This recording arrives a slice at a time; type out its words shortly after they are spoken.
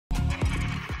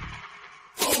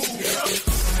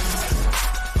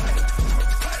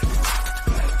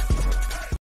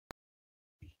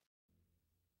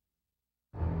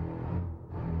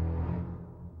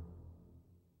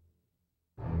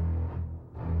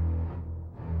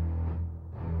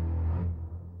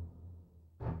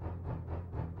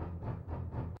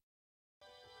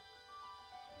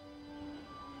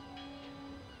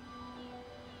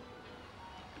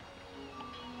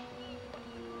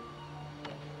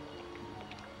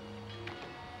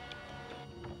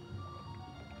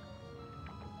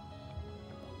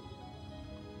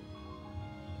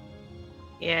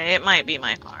Yeah, it might be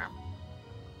my farm.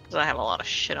 Because I have a lot of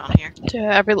shit on here.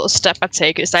 Yeah, every little step I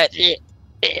take is like,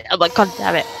 I'm like, God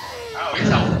damn it. Oh, he's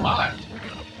out wide.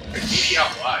 He's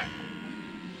out wide.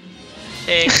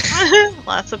 Pigs.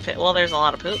 Lots of pig. Well, there's a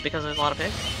lot of poop because there's a lot of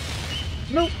pigs.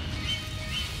 Nope.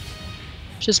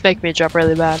 Just make me drop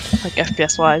really bad, like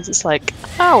FPS wise. It's like,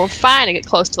 oh, I'm fine. I get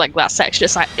close to like that section,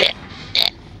 it's like,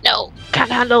 no, can't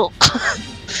handle.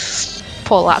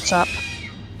 Poor laptop.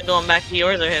 Going back to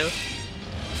yours or his?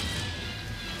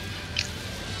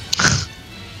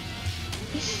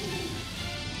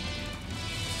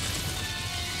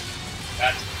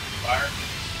 That's fire.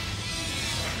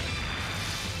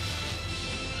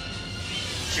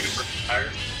 Shooting for fire.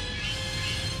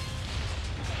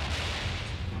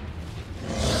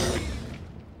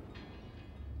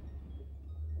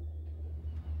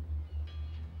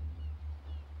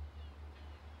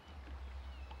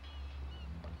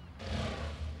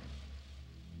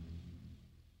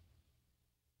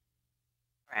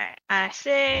 Right. I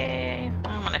save.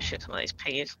 I'm gonna shoot some of these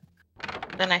piggies.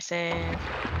 Then I save.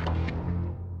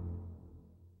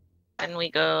 Then we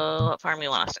go. What farm you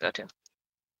want us to go to?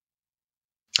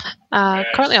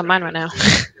 Currently on mine right now.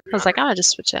 I was like, I'll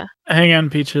just switch it. Hang on,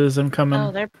 Peaches. I'm coming.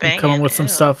 Oh, they're I'm banging. coming with some Ew.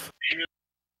 stuff.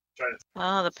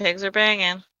 Oh, the pigs are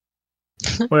banging.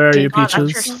 Where are you, Oh, that's your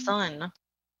Peaches? son.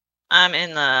 I'm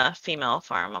in the female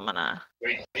farm. I'm gonna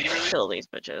Wait, did you really? kill these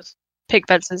bitches. Pig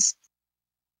fences.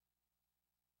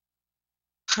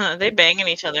 They banging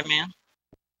each other, man.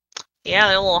 Yeah,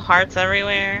 there are little hearts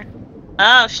everywhere.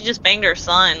 Oh, she just banged her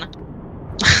son.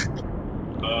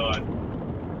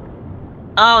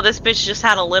 Oh, this bitch just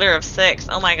had a litter of 6.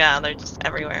 Oh my god, they're just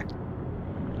everywhere.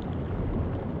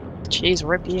 Jeez,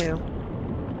 rip you.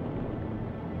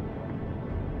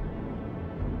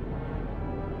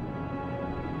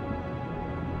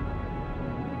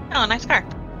 Oh, nice car.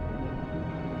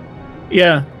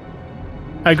 Yeah.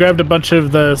 I grabbed a bunch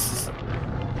of the...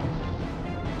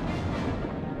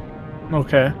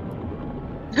 Okay.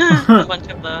 A bunch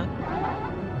of the...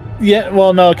 Yeah,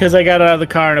 well, no, because I got out of the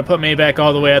car and it put me back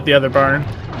all the way at the other barn.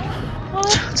 What?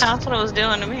 That's what it was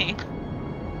doing to me.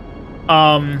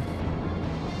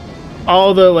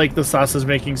 All the, like, the sausage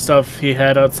making stuff he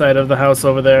had outside of the house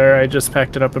over there, I just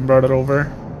packed it up and brought it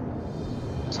over.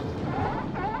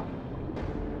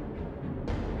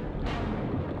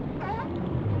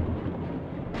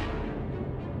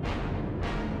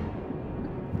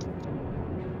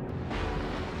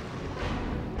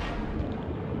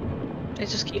 They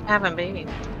just keep having babies.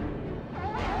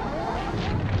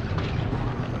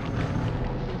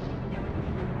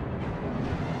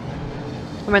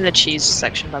 I'm in the cheese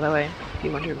section, by the way, if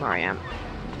you're wondering where I am.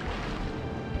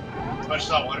 As much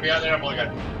as I want to be out there, I'm only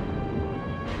got.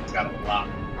 It's got a lot.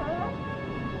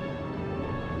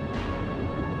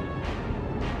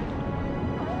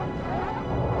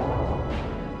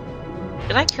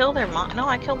 Did I kill their mom? No,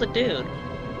 I killed the dude.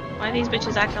 Why are these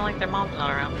bitches acting like their mom's not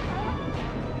around?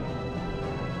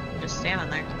 Just standing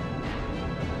there.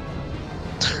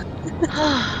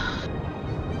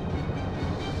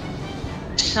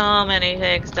 So many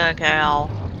things to kill.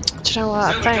 Do you know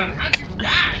what? I think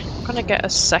I'm gonna get a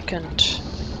second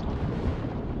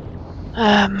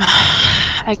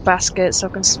egg basket so I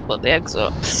can split the eggs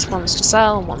up. One's to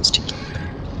sell and one's to keep.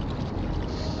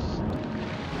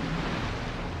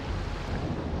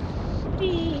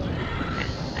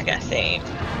 I got saved.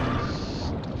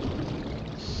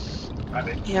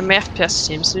 Yeah, my FPS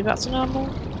seems to be back to normal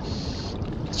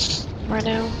right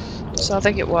now. So I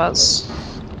think it was.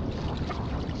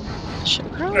 Shit,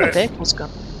 where are all the vehicles gone?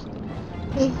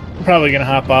 I'm probably gonna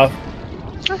hop off.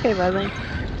 Okay, Riley.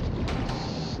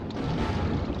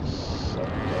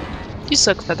 You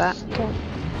suck for that. Okay.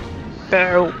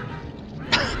 Boo.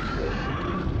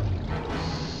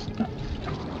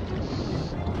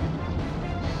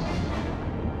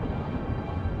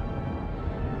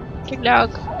 Good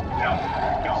dog.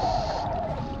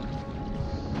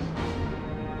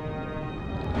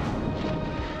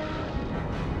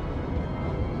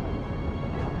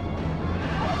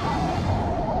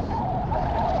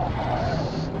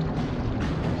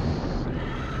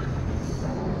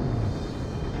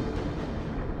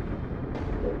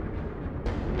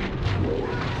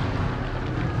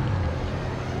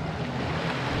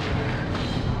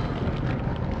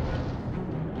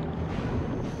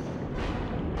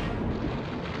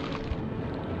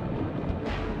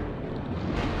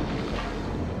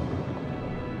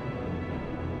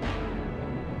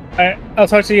 Alright, I'll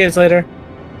talk to you guys later.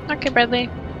 Okay, Bradley.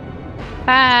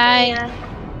 Bye.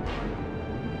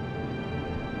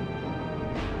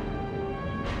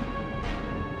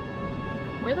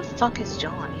 Where the fuck is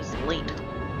John? He's late.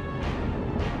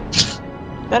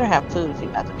 Better have food if you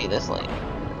have to be this late.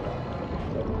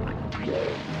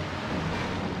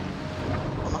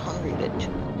 I'm a hungry bitch.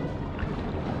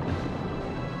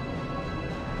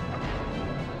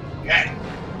 Okay.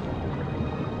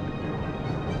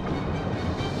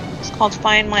 It's called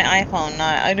Find My iPhone,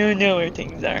 not I don't know where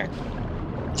things are.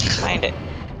 Find it.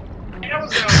 That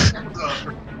was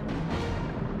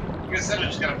like I said, I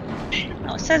just gotta peek.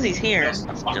 Oh, it says he's here. Let's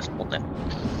just pulled in.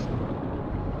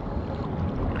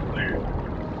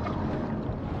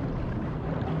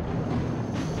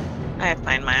 I have to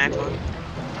find my iPhone.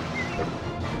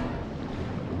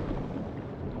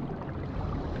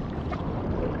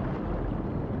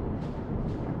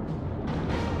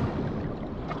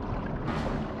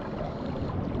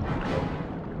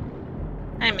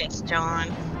 I miss John.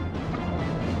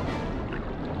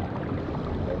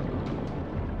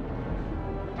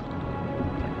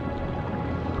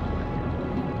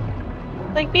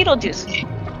 Like Beetlejuice.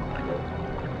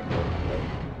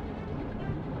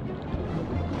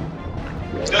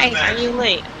 Hey, are you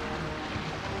late?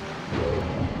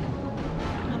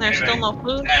 Oh, there's still no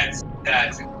food? That's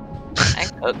I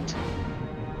cooked.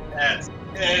 That's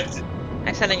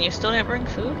I said, and you still didn't bring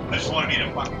food? I just want to be in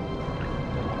a fucking.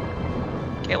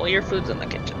 Okay, well, your food's in the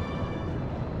kitchen.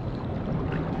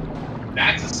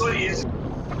 That's a so easy.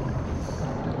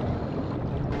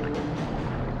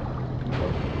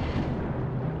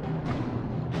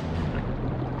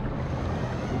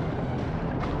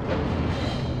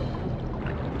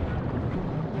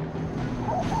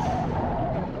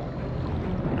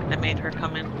 I made her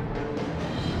come in.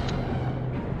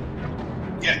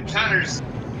 Yeah, counters.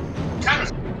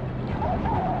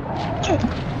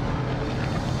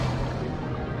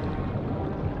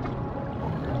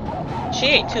 She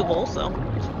ate 2 bowls, though.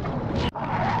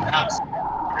 I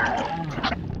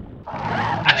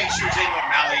think she was eating what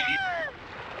Mally eat.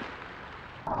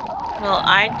 Well,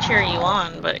 I'd cheer you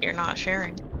on, but you're not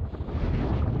sharing.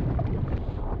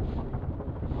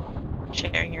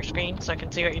 Sharing your screen so I can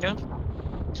see what you're doing.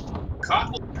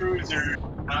 Couple crews are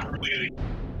not really.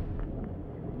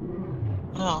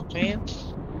 Oh, man.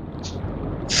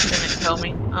 Didn't tell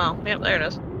me. Oh, yep, there it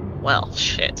is. Well,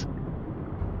 shit.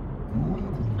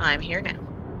 I'm here now.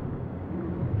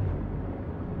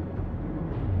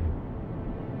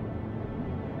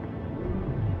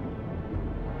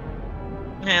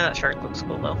 Yeah, that shark looks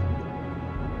cool, though.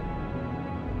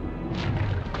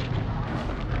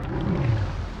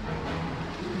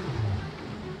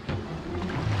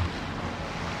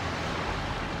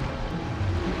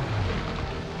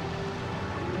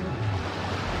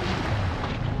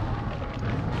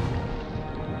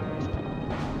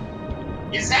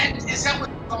 Is that what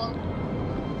it's called?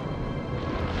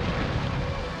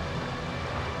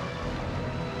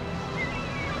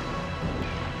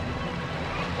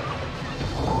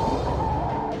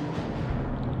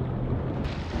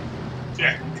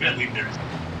 Yeah, good leave there.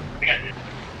 I got it.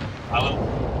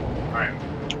 Alright.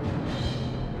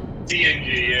 TNG,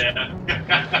 yeah.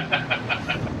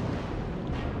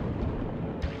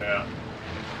 Yeah.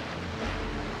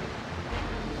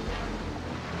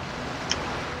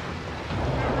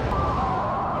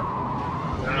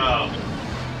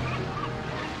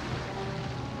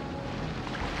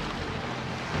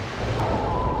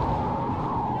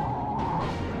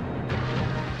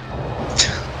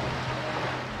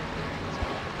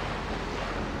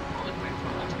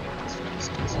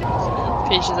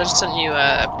 Peaches, I just sent you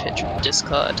a picture of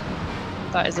Discord.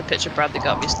 That is the picture Bradley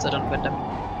got me stood on window.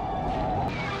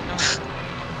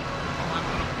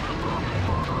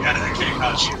 Yeah, that kitty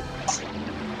caught you.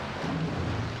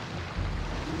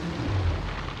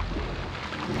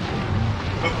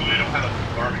 Hopefully they don't have a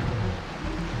farming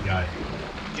guy.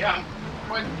 Yeah,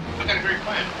 I got a great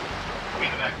plan. I'll be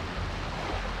in the back.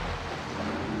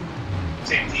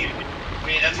 Same team. I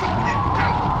mean, that's what we did.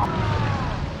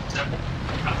 Simple.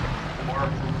 More. I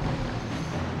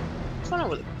don't know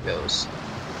where it goes.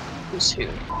 Who's who?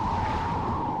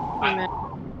 Hey, man.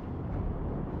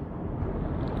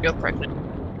 You're pregnant.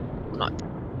 I'm not.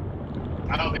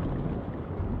 I don't think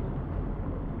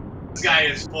this guy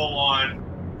is full on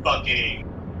fucking.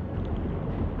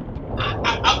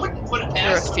 I wouldn't put it past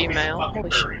You're a him female. fucking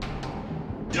Holy furry.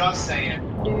 Just saying.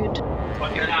 Dude.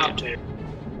 But You're you're a out dude. there.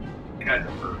 You guys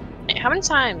are furry. Hey, how many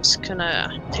times can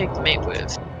I take the mate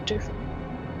with? Two.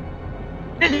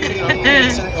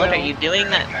 What are you doing?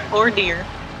 That poor deer.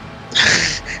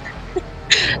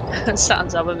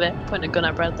 Sounds up a bit. Pointing a gun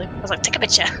at Bradley. I was like, take a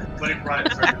picture. Let him run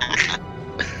it first.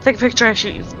 Take a picture, I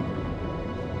shoot you.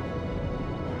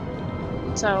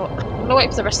 So, I'm gonna wait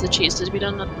for the rest of the cheese to be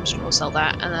done. I'm just gonna sell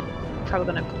that, and then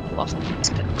probably gonna pull off these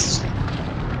pics.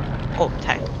 Oh,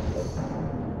 tag.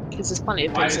 Because there's plenty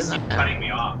of Why pigs in is he that now. cutting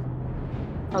me off?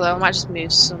 Although I might just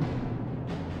move some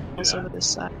else Yeah. over this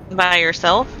side. By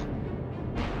yourself?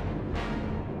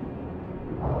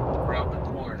 Around the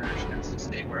corner, she has to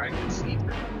stay where I can see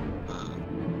her.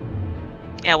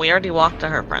 Yeah, we already walked to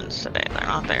her friends today. They're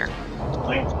not there.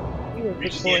 Like, You were a we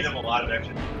big just boy. gave them a lot of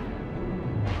extra.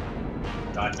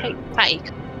 God, Hey, Patty.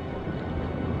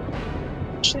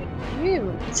 Actually,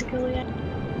 you basically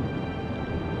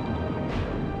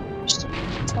just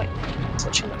like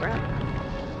switching around.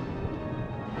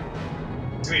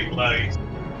 Sweet legs.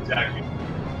 Exactly.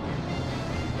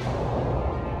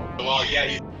 Well,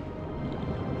 yeah,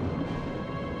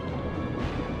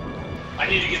 I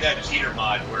need to get that cheater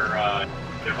mod where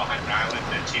they're behind an island.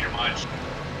 That cheater mod.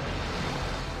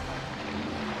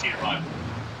 Cheater mod.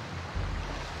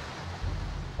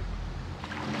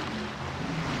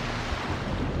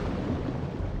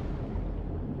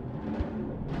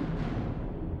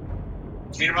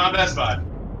 Cheater mod best mod.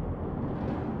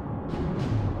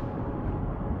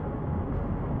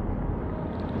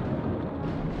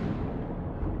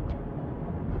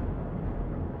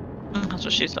 That's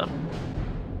what she said.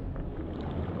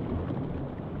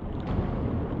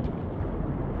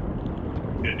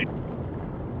 Good.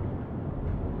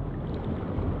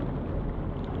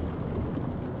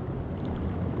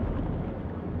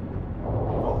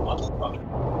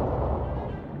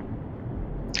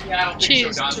 Yeah, I don't think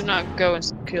Cheese so, do Don. not go into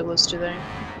the coolers, do they?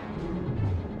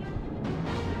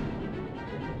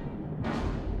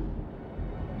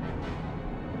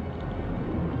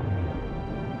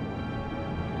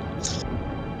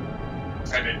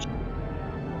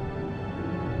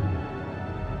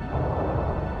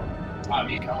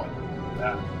 You know,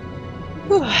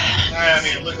 Whew. I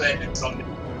mean, look at that. Something.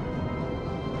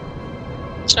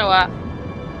 You know what?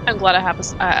 I'm glad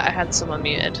I had someone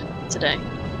muted today.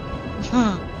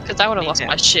 Because I would have Me lost too.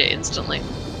 my shit instantly.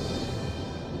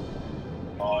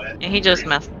 Oh, that, And he just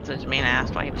messaged me and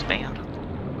asked why he was banned.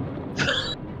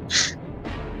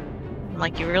 I'm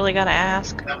like, you really gotta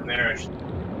ask? that marriage.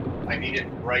 I need it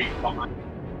right behind.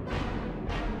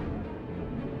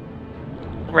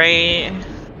 Right?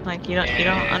 Like, you don't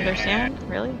understand?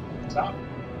 Really? Stop.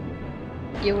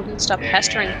 You wouldn't stop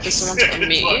pestering for someone to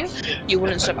unmute you. You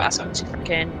wouldn't stop asking to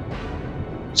freaking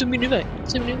send me an invite.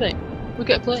 Send me an invite. We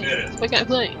gotta play. We gotta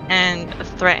play. And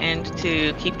threatened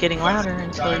to keep getting louder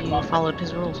until you followed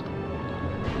his rules.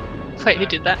 Wait, who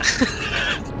did that?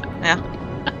 Yeah.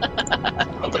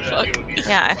 What the fuck?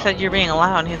 Yeah, I said you're being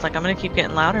loud, and he's like, I'm gonna keep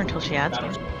getting louder until she adds me.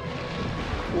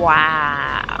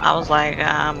 Wow. I was like,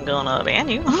 I'm gonna ban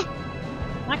you.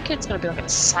 My kid's gonna be like a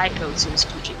psycho soon as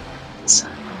Gucci.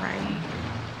 Right.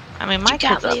 I mean, my You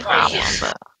got kid's a me. problem,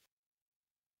 but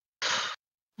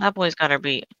that boy's got her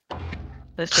beat.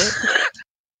 This chick.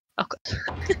 Okay.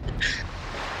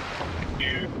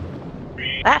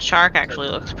 That shark actually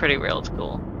looks pretty real. It's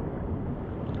cool.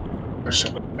 That's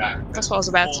what I was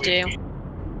about to do.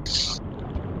 It's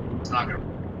not gonna.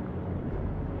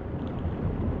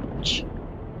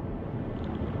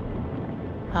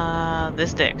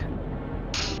 This dick.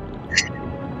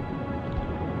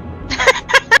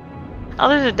 Oh,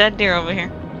 there's a dead deer over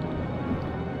here.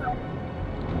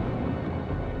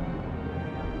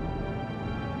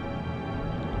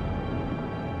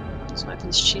 Let's wait for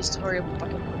this cheese to hurry up and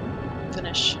fucking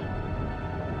finish.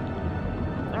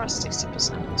 There are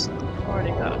 60%, so I've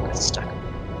already got a good stack.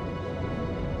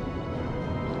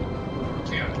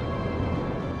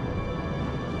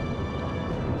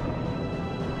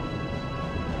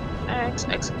 Eggs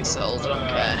can be sold,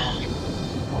 okay.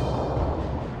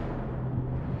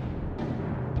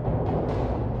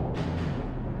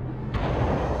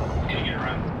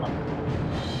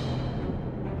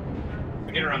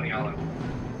 Get around the island.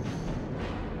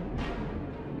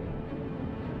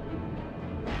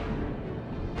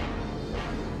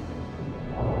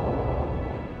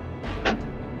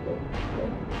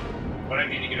 But I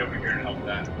need to get over here and help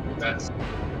that. That's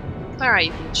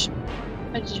Alright, you bitch.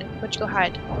 Where'd you go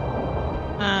hide?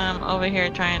 Over here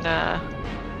trying to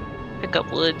pick up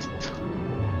woods.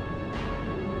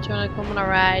 Do you wanna come on a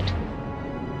ride?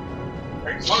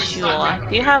 Sure.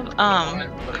 Do you have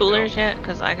coolers yet?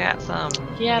 Cause I got some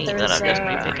Yeah, meat there that is, I've just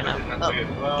been picking up.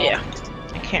 Yeah.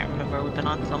 I can't remember. We've been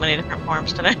on so many different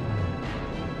farms today.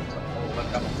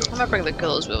 I'm gonna bring the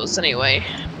coolers with us anyway.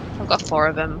 I've got 4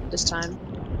 of them this time.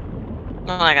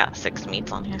 Well, I got 6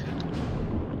 meats on here.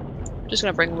 Just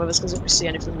gonna bring them with us because if we see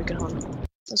anything we can hunt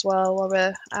as well while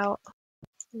we're out.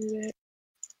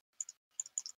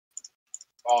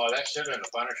 Oh, that should have been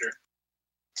a Punisher.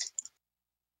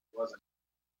 Wasn't.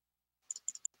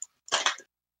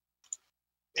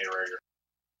 Yeah,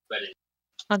 right.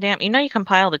 Oh damn! You know you can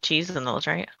pile the cheese in those,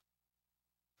 right?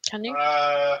 Can you?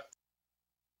 Uh,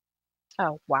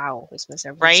 Oh wow, it's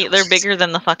missing Right? They're bigger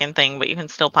than the fucking thing, but you can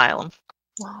still pile them.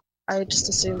 I just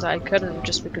assumed that I couldn't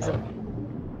just because of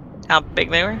How big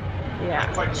they were? I'm yeah.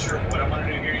 not quite sure what I want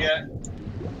to do here yet.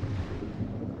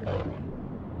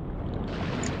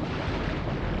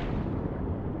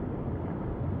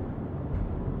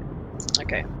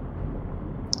 Okay.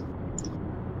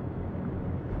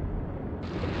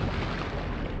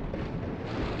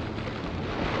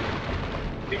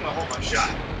 I think I'm gonna hold my shot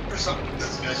for something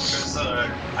that's good because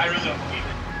I really don't believe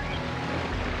it.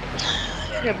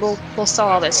 Yeah, we'll sell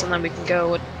all this and then we can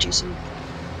go and do some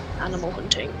animal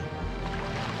hunting.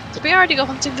 Did we already go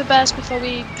hunting for bears before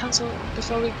we fucking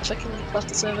left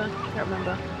the server? I don't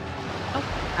remember.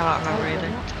 I don't remember either.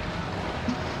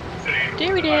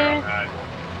 Dearie dear.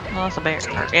 Well, that's a bear.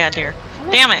 Yeah, deer.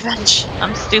 Oh, Damn it! revenge.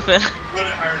 I'm stupid. Would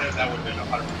have hired us, that would have been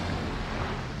 100%.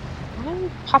 Why are you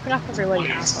popping up everywhere, you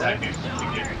asshole?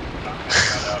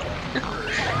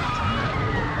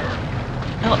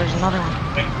 Oh, there's another one.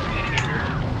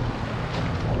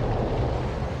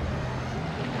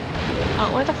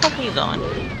 Oh, where the fuck are you going?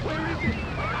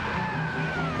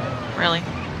 Really?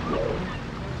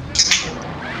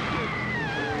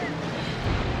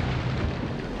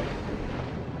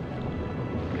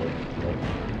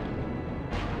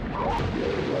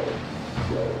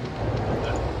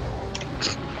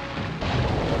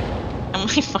 How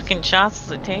many fucking shots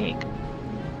does it take?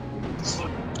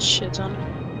 Shit on.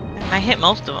 I hit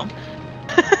most of them.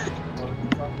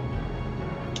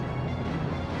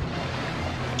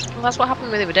 Well, that's what happened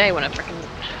to me the other day when I freaking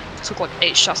took like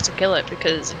 8 shots to kill it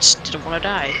because it just didn't want to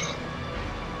die.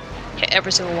 Hit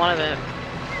every single one of it.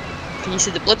 And you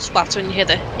see the blood splatter and you hear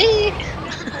the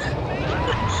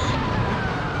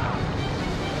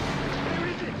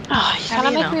Oh, you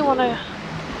kinda make me wanna...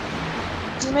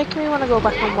 You're making me wanna go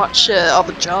back and watch all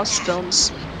the Jaws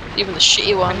films. Even the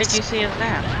shitty ones. When did you see his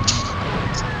dad?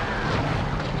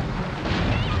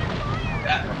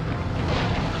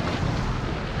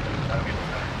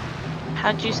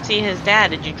 How'd you see his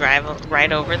dad? Did you drive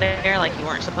right over there like you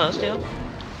weren't supposed to?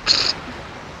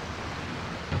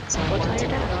 So what tell your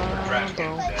dad?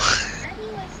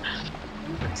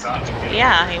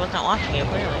 Yeah, he wasn't watching you,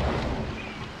 clearly.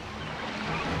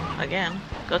 Again,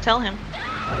 go tell him.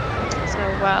 So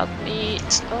wild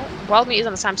meat. Oh, wild meat is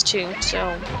on the ×2,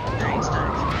 so Nice,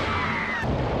 nice.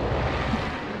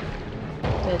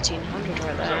 1300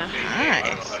 right there.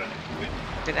 Nice.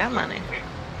 Get that money.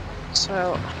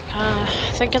 So,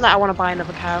 thinking that I want to buy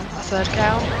another cow, a third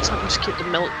cow, so I can just keep the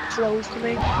milk flow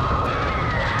coming.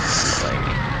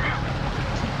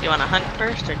 You want to hunt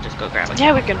first, or just go grab a cow?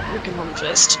 Yeah, we can hunt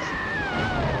first.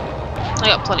 I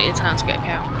got plenty of time to get a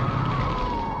cow.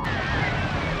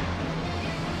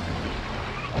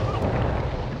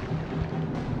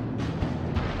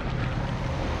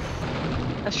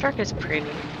 The shark is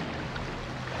pretty.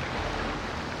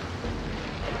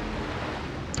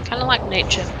 Kind of like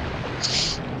nature.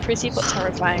 Pretty but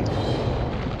terrifying.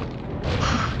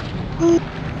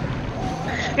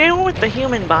 You know, with the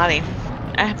human body,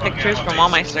 I have pictures from all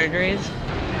my surgeries,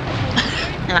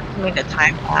 and I can make a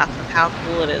time lapse of how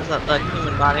cool it is that the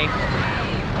human body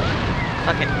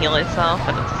fucking heal itself,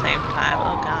 but at the same time,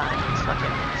 oh god, it's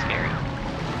fucking scary.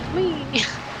 Whee!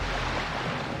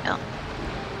 Yeah.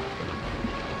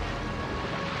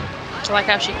 I like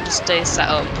how she can just stay set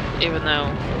up, even though...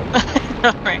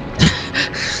 Right.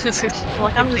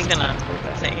 Like, I'm just gonna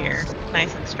sit here,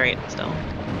 nice and straight still.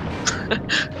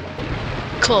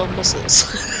 Cool muscles.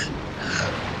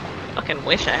 Fucking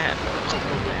wish I had.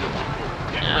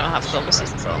 Yeah, I don't have cool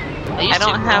muscles at all. I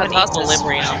don't have an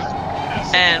equilibrium.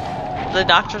 And the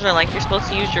doctors are like, you're supposed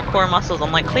to use your core muscles.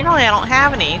 I'm like, clearly I don't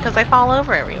have any, because I fall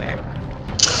over everywhere.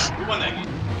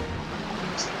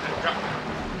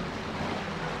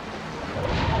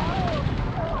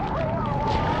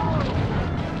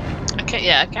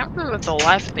 Yeah, I can't remember for the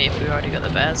life of me if we already got the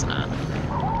bears or not.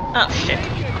 Oh shit.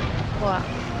 What?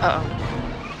 Uh-oh.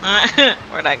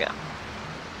 Where'd I go?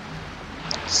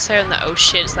 Just hearing that oh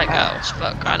shit, it's like, oh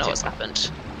fuck, I know what's happened.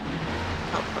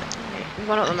 Oh, We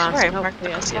went up the mountain,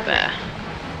 hopefully I'll see a bear.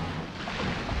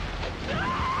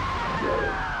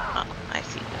 oh, I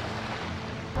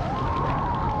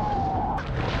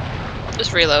see.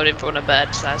 Just reloading for when a bear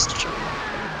decides to jump.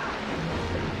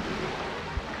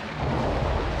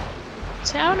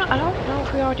 See, I don't know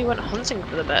if we already went hunting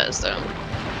for the bears though.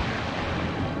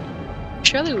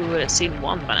 Surely we would have seen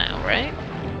one by now, right?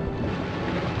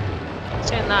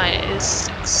 Saying that it is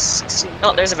 16.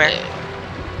 Oh, there's a bear.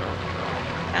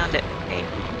 Found it. Hey,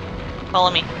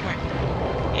 follow me. Come here.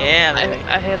 Yeah, baby.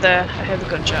 I hear the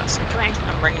gunshots.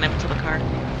 I'm bringing him to the car.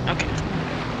 Okay.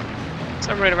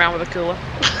 So I'm running around with a cooler.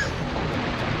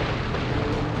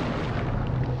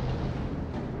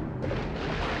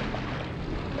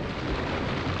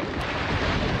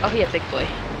 Oh, yeah, big boy.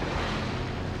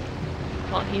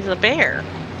 Well, he's a bear.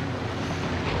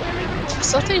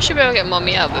 So I think you should be able to get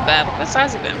Mommy out of the bear. Look at the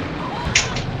size of him.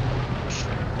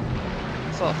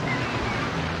 So.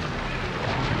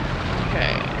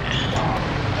 Okay.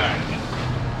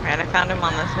 Right, I found him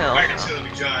on this hill. Alright, so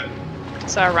John.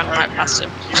 So I ran right past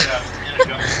him.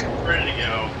 Ready to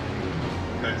go.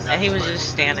 Yeah, he was just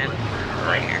standing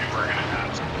right here.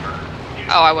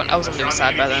 Oh, I was on the other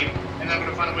side by then. And I'm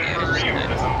gonna find a way to murder you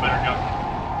because I'm a better gun.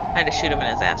 I had to shoot him in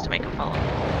his ass to make him follow.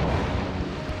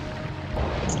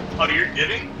 Oh, you're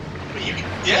giving? But you can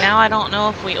So now I don't know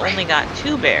if we only got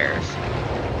 2 bears.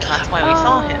 That's why we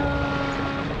saw him.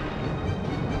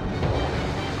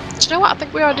 Do you know what? I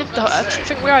think we already did the. I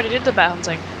think we already did the bear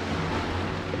hunting.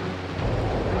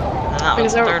 No,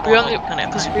 Because the third we one only couldn't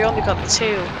because find. we only got the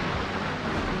 2.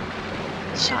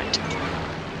 Shite.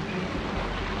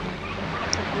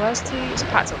 Where's the? It's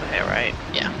Pat's over here, right?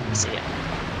 Yeah, I see it.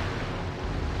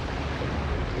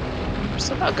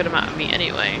 Still got a good amount of meat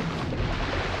anyway.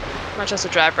 Might just to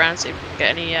drive around see if we can get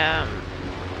any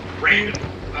Raven.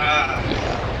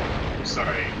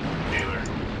 Sorry, Taylor.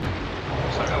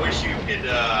 Sorry, I wish you could,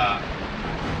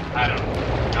 I don't know,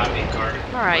 not be guarded.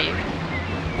 Where are you?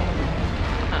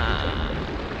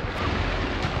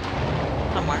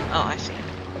 Somewhere. Oh, I see it.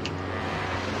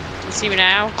 Can you see me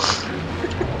now?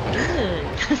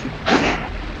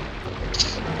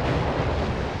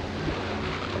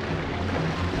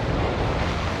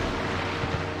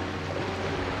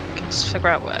 Let's figure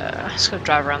out where. Let's go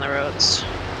drive around the roads.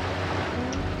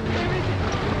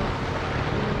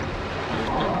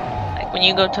 Like when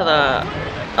you go to the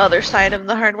other side of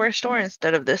the hardware store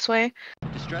instead of this way,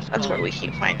 that's where we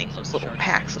keep finding those little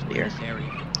packs of beer.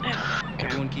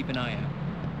 Everyone keep an eye out.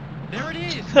 There it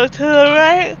is! So to the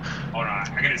right? Hold on,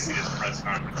 I gotta see this press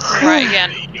conference. Right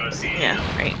again. Yeah,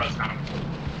 right. Press conference.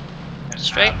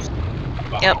 Straight.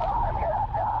 Yep.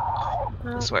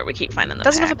 That's where we keep finding the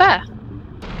There's another packs. bear.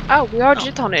 Oh, we already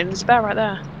did on it, and there's a bear right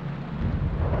there.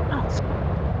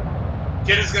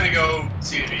 Kid is gonna go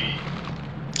see the.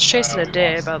 It's chasing a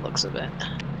deer by the looks of it.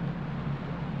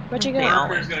 Where'd you go? Yeah.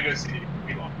 Marker's gonna go see the.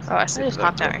 We lost. Oh, I see. I just the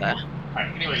popped out there. right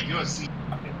Alright, anyway, you go see.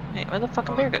 Wait, where the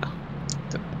fucking bear go?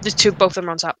 There's 2, both of them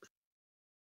on top.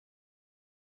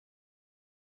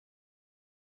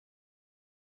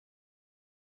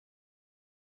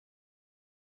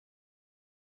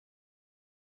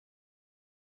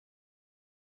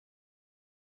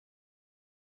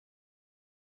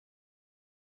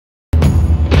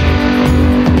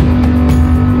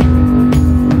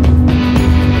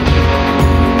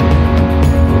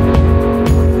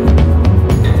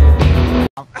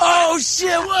 Oh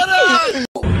shit, what up?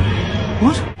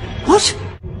 What? What?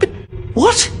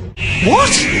 What?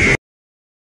 What?